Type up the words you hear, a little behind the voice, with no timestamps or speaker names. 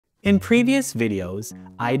In previous videos,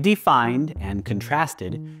 I defined and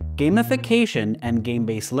contrasted gamification and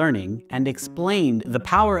game-based learning and explained the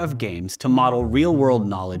power of games to model real-world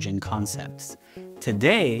knowledge and concepts.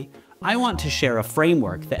 Today, I want to share a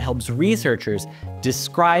framework that helps researchers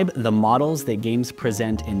describe the models that games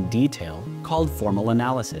present in detail, called formal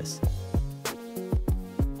analysis.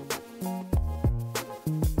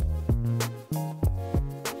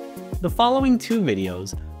 The following two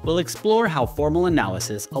videos will explore how formal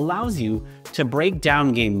analysis allows you to break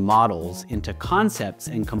down game models into concepts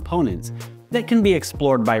and components that can be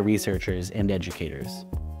explored by researchers and educators.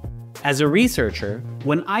 As a researcher,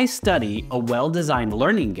 when I study a well-designed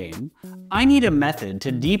learning game, I need a method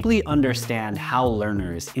to deeply understand how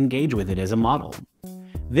learners engage with it as a model.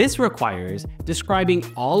 This requires describing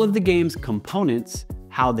all of the game's components,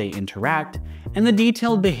 how they interact, and the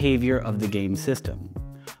detailed behavior of the game system.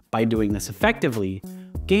 By doing this effectively,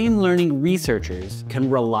 game learning researchers can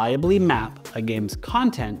reliably map a game's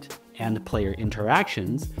content and player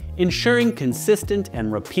interactions, ensuring consistent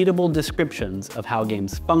and repeatable descriptions of how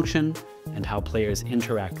games function and how players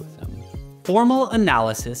interact with them. Formal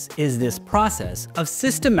analysis is this process of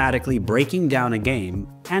systematically breaking down a game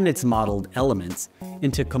and its modeled elements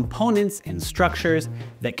into components and structures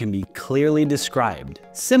that can be clearly described.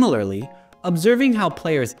 Similarly, observing how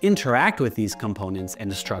players interact with these components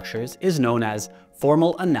and structures is known as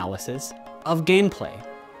formal analysis of gameplay.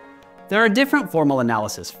 There are different formal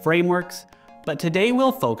analysis frameworks, but today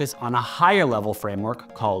we'll focus on a higher level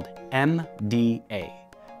framework called MDA,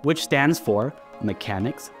 which stands for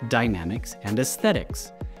Mechanics, Dynamics, and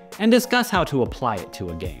Aesthetics, and discuss how to apply it to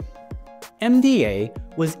a game. MDA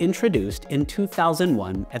was introduced in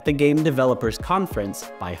 2001 at the Game Developers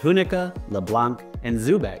Conference by Huneke, LeBlanc, and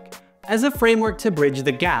Zubek as a framework to bridge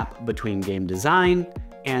the gap between game design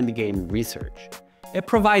and game research. It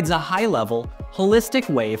provides a high-level, holistic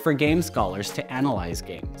way for game scholars to analyze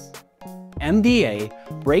games.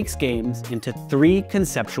 MDA breaks games into three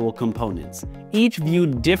conceptual components, each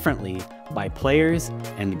viewed differently by players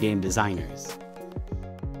and game designers.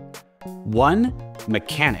 1.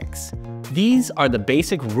 Mechanics. These are the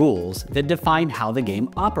basic rules that define how the game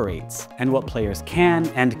operates and what players can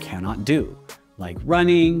and cannot do, like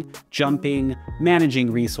running, jumping,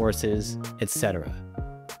 managing resources, etc.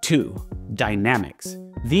 2. Dynamics.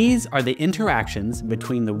 These are the interactions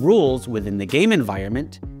between the rules within the game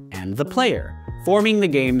environment and the player, forming the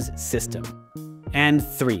game's system. And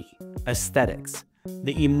 3. Aesthetics.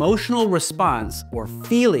 The emotional response or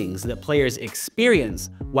feelings that players experience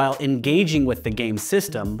while engaging with the game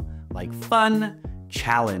system, like fun,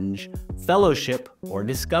 challenge, fellowship, or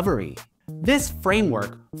discovery. This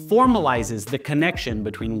framework formalizes the connection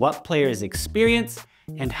between what players experience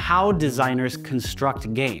and how designers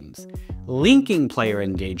construct games, linking player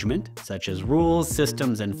engagement, such as rules,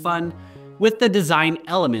 systems, and fun, with the design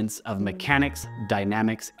elements of mechanics,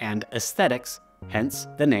 dynamics, and aesthetics, hence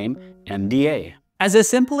the name MDA. As a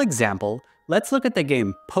simple example, let's look at the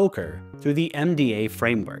game poker through the MDA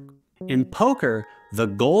framework. In poker, the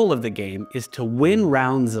goal of the game is to win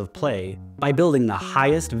rounds of play by building the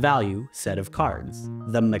highest value set of cards.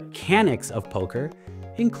 The mechanics of poker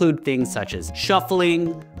include things such as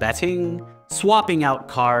shuffling, betting, swapping out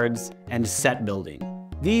cards, and set building.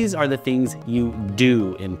 These are the things you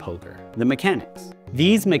do in poker, the mechanics.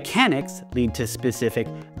 These mechanics lead to specific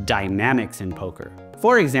dynamics in poker.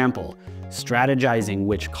 For example, strategizing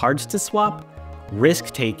which cards to swap,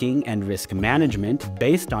 risk-taking and risk management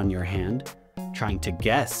based on your hand, trying to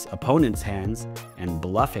guess opponents' hands, and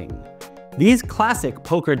bluffing. These classic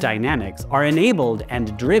poker dynamics are enabled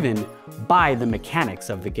and driven by the mechanics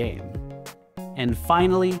of the game. And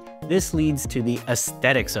finally, this leads to the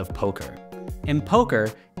aesthetics of poker. In poker,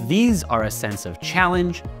 these are a sense of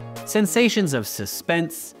challenge, sensations of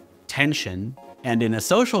suspense, tension, and in a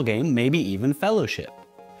social game, maybe even fellowship.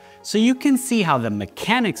 So you can see how the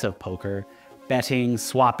mechanics of poker, betting,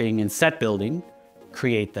 swapping, and set building,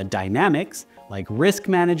 create the dynamics like risk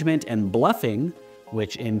management and bluffing,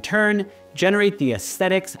 which in turn generate the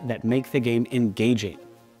aesthetics that make the game engaging.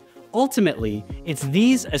 Ultimately, it's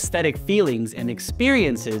these aesthetic feelings and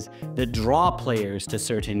experiences that draw players to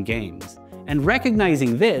certain games. And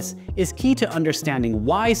recognizing this is key to understanding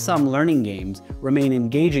why some learning games remain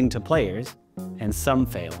engaging to players and some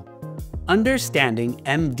fail. Understanding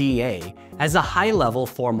MDA as a high-level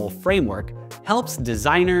formal framework helps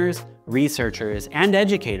designers, researchers, and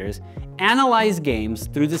educators analyze games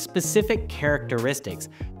through the specific characteristics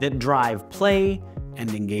that drive play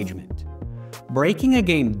and engagement. Breaking a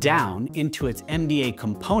game down into its MDA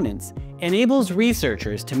components enables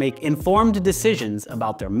researchers to make informed decisions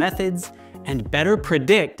about their methods and better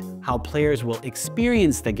predict how players will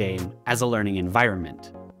experience the game as a learning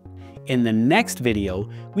environment. In the next video,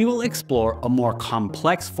 we will explore a more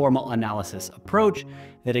complex formal analysis approach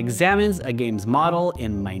that examines a game's model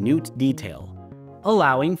in minute detail,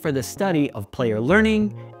 allowing for the study of player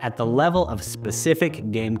learning at the level of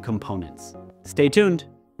specific game components. Stay tuned!